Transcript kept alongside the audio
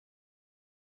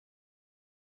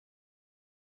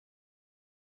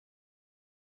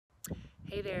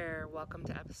Hey there, welcome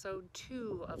to episode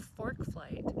 2 of Fork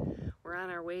Flight. We're on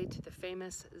our way to the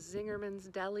famous Zingerman's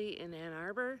Deli in Ann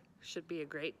Arbor. Should be a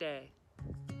great day.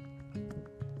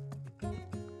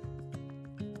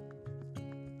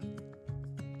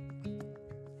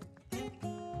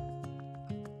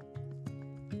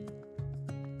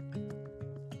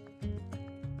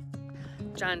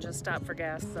 John just stopped for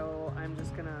gas, so I'm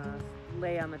just gonna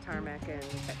lay on the tarmac and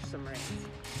catch some rains.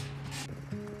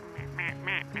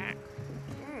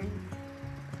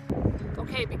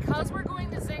 Okay, because we're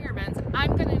going to Zingerman's,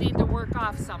 I'm going to need to work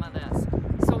off some of this.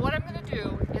 So what I'm going to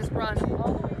do is run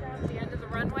all the way down to the end of the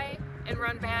runway and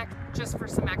run back just for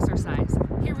some exercise.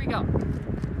 Here we go.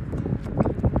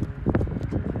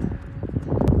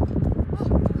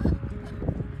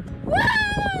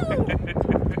 Woo!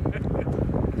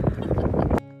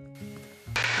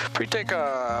 Pre-take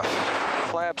off,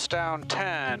 flaps down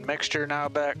 10, mixture now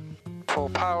back full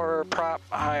power, prop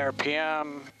high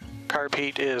RPM. Carb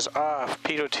heat is off.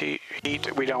 Pitot heat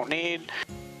we don't need.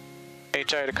 HI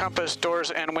to compass.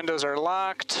 Doors and windows are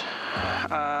locked.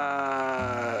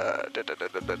 Gotta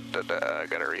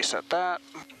reset that.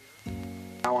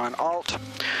 Now on Alt.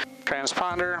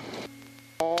 Transponder.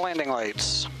 Landing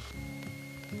lights.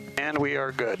 And we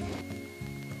are good.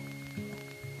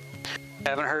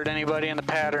 Haven't heard anybody in the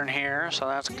pattern here, so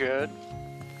that's good.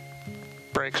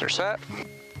 Brakes are set.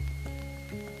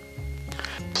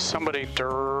 Somebody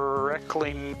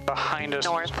directly behind us.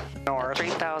 North.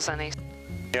 3,000 east.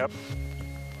 Yep.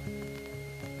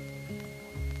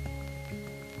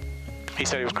 He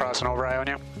said he was crossing over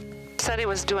Ionia? Said he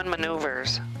was doing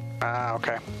maneuvers. Ah,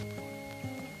 okay.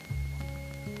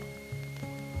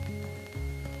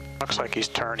 Looks like he's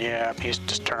turning. Yeah, he's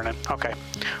just turning. Okay,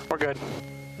 we're good.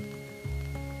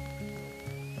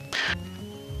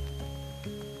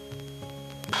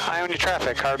 Ionia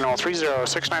traffic, Cardinal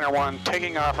 306901,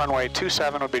 taking off runway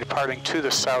 27, will be departing to the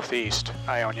southeast,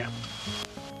 Ionia.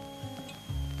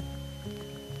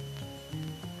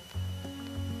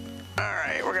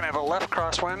 Alright, we're going to have a left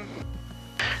crosswind,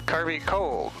 KARB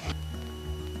cold.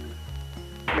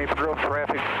 Maple Grove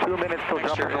traffic, 2 minutes till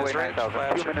jump us away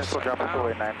 9,000. 2 minutes till jump us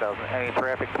away 9,000. Any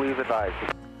traffic, please advise.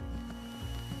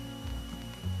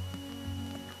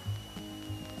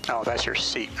 Oh, that's your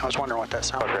seat. I was wondering what that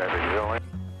sounded like. Traffic is only.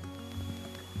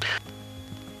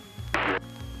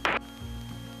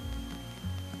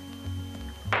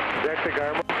 That's the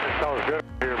Garmin. That sounds good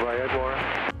here by Edmore.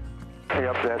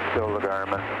 Yep, that's still the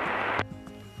Garmin.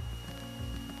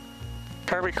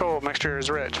 KARB cold, mixture is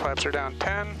rich. Flaps are down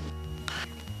 10.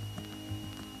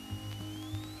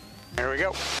 There we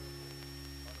go.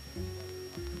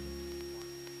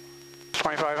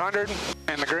 2,500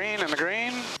 in the green,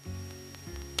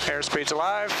 Airspeed's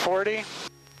alive, 40.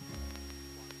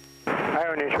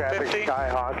 Ionia traffic, 50.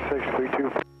 Skyhawk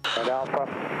 632 at Alpha,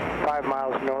 5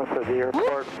 miles north of the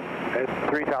airport at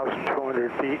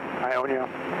 3,200 feet, Ionia.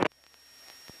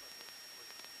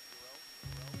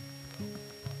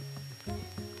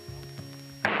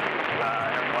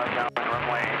 Everyone down on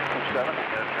runway 27,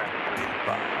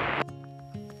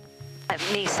 Let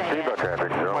me say it.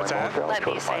 traffic, What's that? Let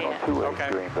me say it. Okay.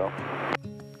 Greenville.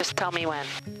 Just tell me when.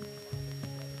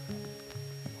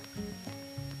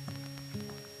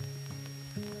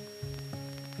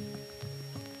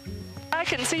 I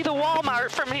can see the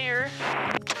Walmart from here.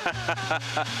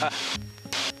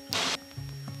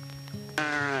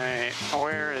 Alright,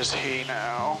 where is he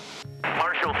now?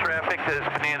 Marshall traffic, this is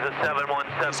Bonanza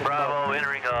 717 Bravo,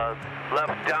 entering a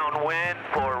left downwind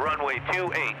for runway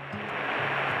 28.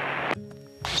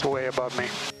 It's way above me.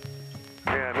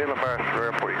 Yeah, Midland Marshall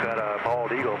Airport, you got a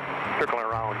bald eagle circling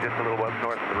around just a little bit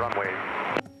north of the runway.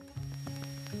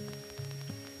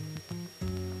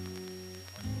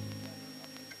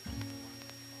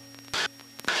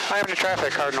 Ionia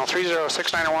traffic, Cardinal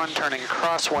 306901, turning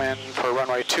crosswind for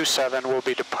runway 27, will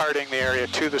be departing the area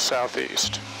to the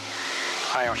southeast.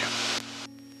 Ionia.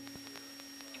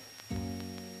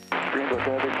 Greenville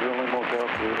traffic, drilling motel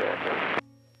through that.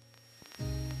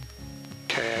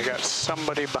 Okay, I got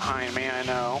somebody behind me, I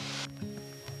know.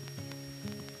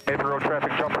 Maple Road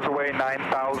traffic, jumpers away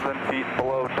 9,000 feet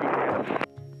below 2.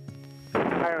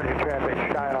 Ionia traffic,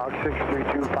 Skyhawk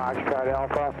 632 Foxtrot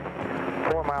Alpha,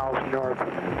 4 miles north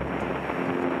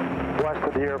west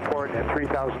of the airport at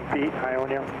 3,000 feet,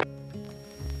 Ionia.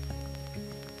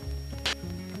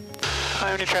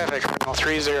 Ionia traffic, Cardinal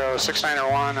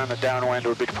 306901 on the downwind,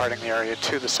 will be departing the area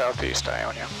to the southeast,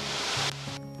 Ionia.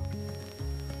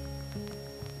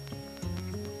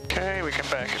 Okay, we can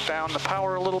back it down the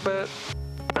power a little bit.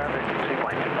 Traffic,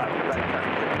 seaplane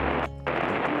 255.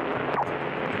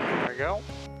 There we go.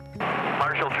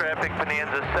 Marshall traffic,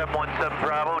 Bonanza 717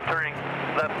 Bravo, turning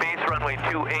left base, runway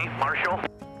 28, Marshall.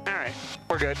 All right,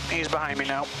 we're good. He's behind me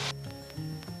now.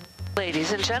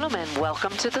 Ladies and gentlemen,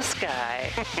 welcome to the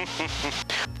sky.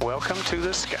 Welcome to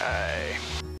the sky.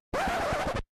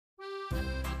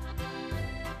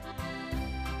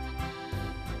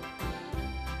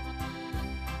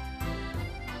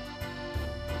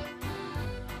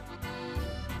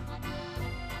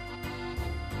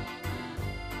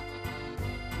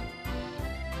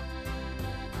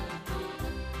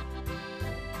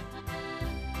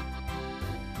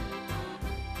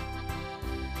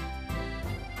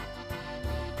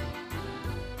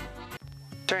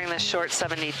 During this short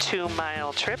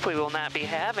 72-mile trip, we will not be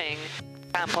having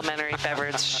complimentary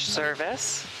beverage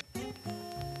service.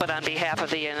 But on behalf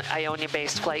of the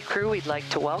Ionia-based flight crew, we'd like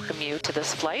to welcome you to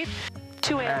this flight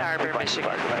to Ann Arbor,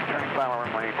 Michigan.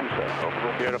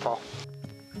 Beautiful.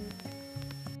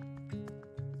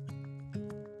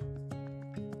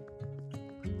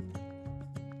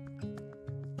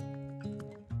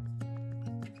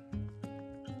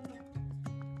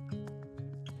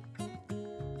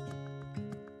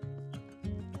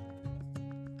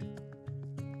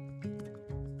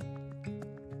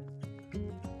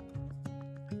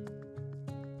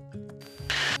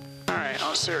 All right,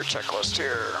 let's see our checklist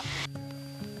here.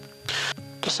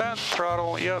 Descent,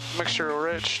 throttle, yep, mixture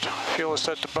enriched. Fuel is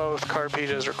set to both. Carb heat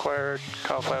is required.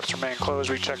 Cowl flaps remain closed.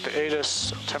 Recheck the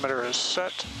ATIS. Altimeter is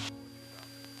set.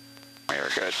 We are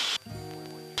good.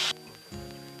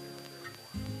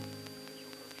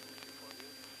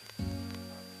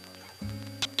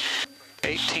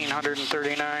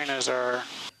 $1,839 is our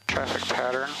traffic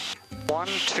pattern. 1,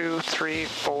 2, 3,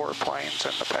 4 planes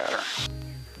in the pattern.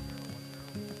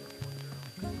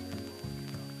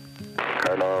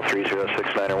 Cardinal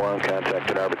 30691, contact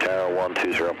Ann Arbor Tower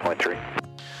 120.3.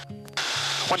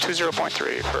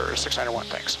 120.3 for 691,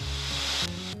 thanks.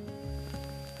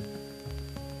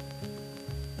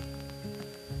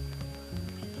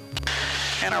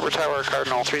 Ann Arbor Tower,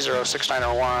 Cardinal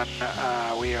 30691.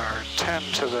 We are 10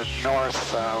 to the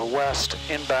northwest,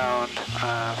 inbound,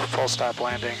 full stop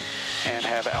landing, and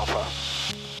have Alpha.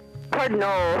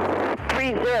 Cardinal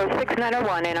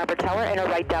 30691, Ann Arbor Tower, and a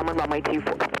right downwind runway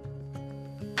 24.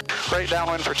 Right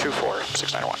downwind for 24,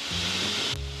 691.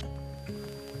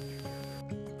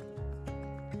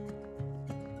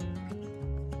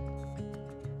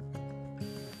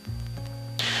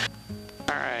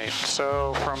 All right,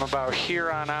 so from about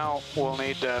here on out, we'll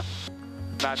need to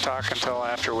not talk until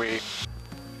after we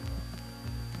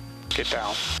get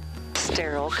down.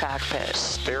 Sterile cockpit.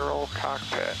 Sterile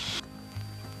cockpit.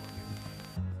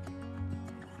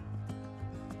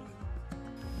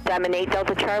 Diamond 8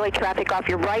 Delta Charlie, traffic off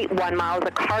your right, 1 mile is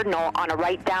a Cardinal on a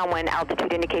right downwind,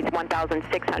 altitude indicates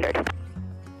 1,600.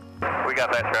 We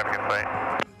got that traffic in sight.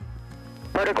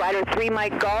 Motor glider 3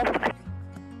 Mike Golf.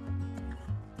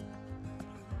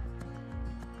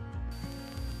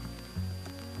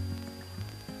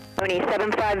 Pony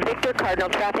 75 Victor, Cardinal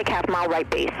traffic, half mile right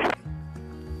base.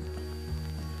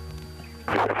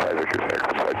 75 Victor,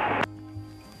 side.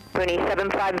 Pony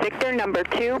 75 Victor, number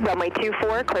 2, runway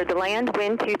 24, cleared to land,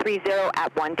 wind 230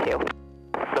 at 12.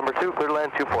 Number 2, clear to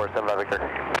land 24, 75 Victor.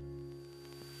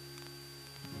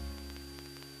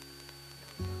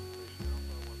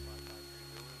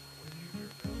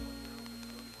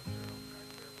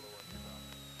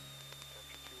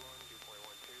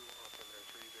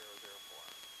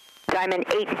 Diamond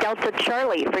 8 Delta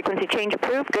Charlie, frequency change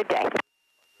approved, good day.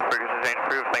 Frequency change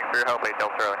approved, thanks for your help, 8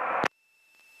 Delta Charlie.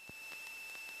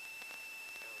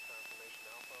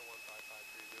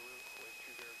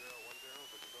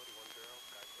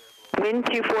 Wind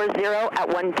 240 at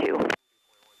 12.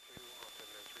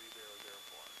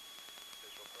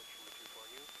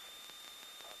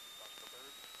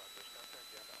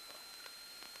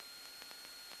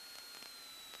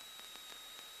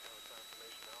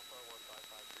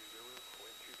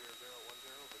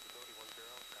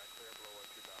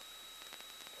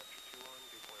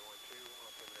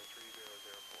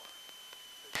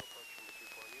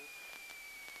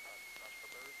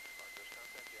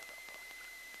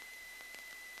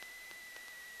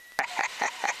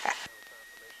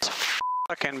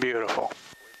 Fucking beautiful.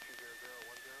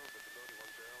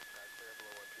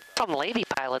 Some lady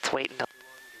pilots waiting to...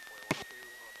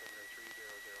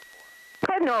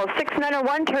 Cardinal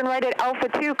 6901, turn right at Alpha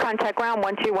 2, contact ground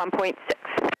 121.6.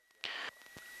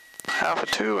 Alpha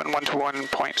 2 and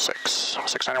 121.6.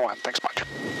 691, thanks much.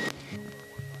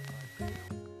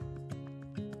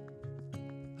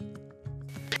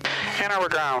 Ann Arbor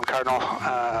ground, Cardinal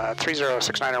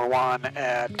 30691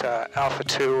 at Alpha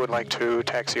 2 would like to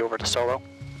taxi over to Solo.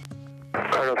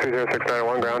 Cardinal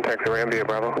 30691 ground, taxi Ram via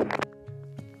Bravo.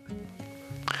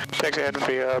 Taxi ahead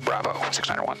via Bravo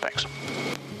 691, thanks.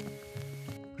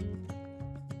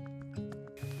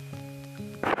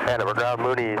 Ann Arbor ground,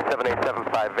 Mooney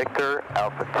 7875 Victor,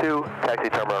 Alpha 2, taxi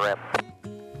terminal ramp.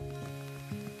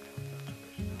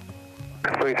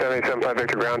 Mooney 7875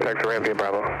 Victor ground, taxi ramp via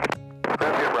Bravo. Ramp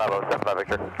via Bravo, 75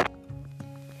 Victor.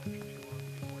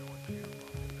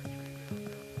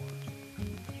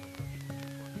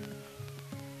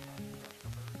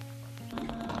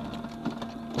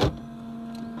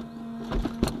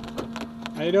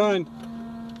 How you doing?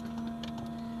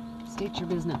 State your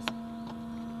business.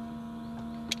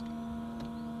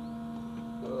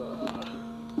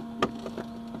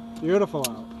 Beautiful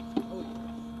out.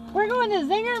 We're going to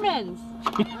Zingerman's.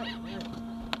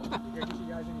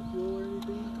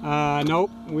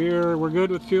 Nope. We're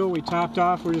good with fuel. We topped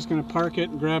off. We're just gonna park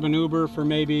it and grab an Uber for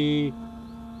maybe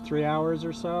 3 hours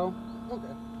or so. Okay.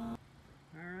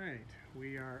 All right.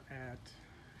 We are at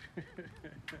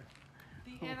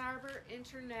The Ann Arbor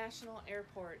International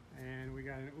Airport. and we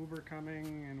got an Uber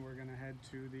coming, and we're gonna head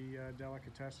to the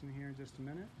delicatessen here in just a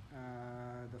minute.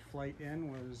 The flight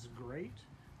in was great.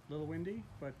 A little windy,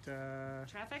 but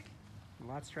Traffic?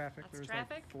 lots of traffic. Lots of There's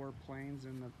traffic? like 4 planes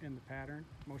in the pattern.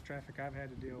 Most traffic I've had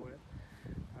to deal with,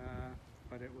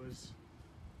 but it was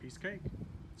piece of cake.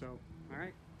 So, all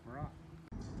right, we're off.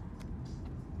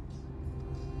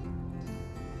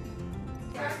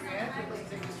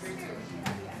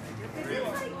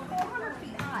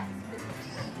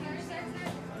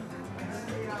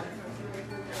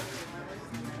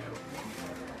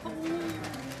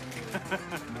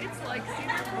 It's like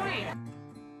Cedar Point.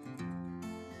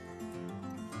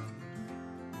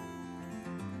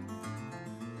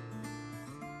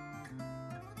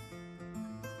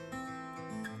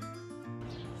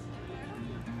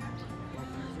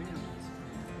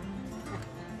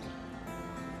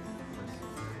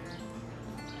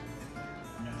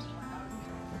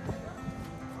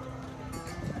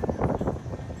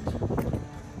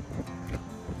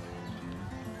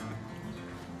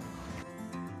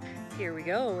 Here we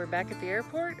go, we're back at the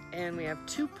airport and we have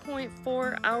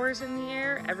 2.4 hours in the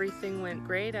air. Everything went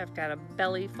great. I've got a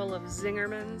belly full of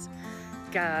Zingermans.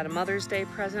 Got a Mother's Day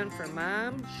present for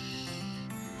Mom.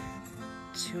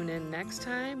 Tune in next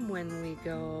time when we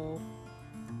go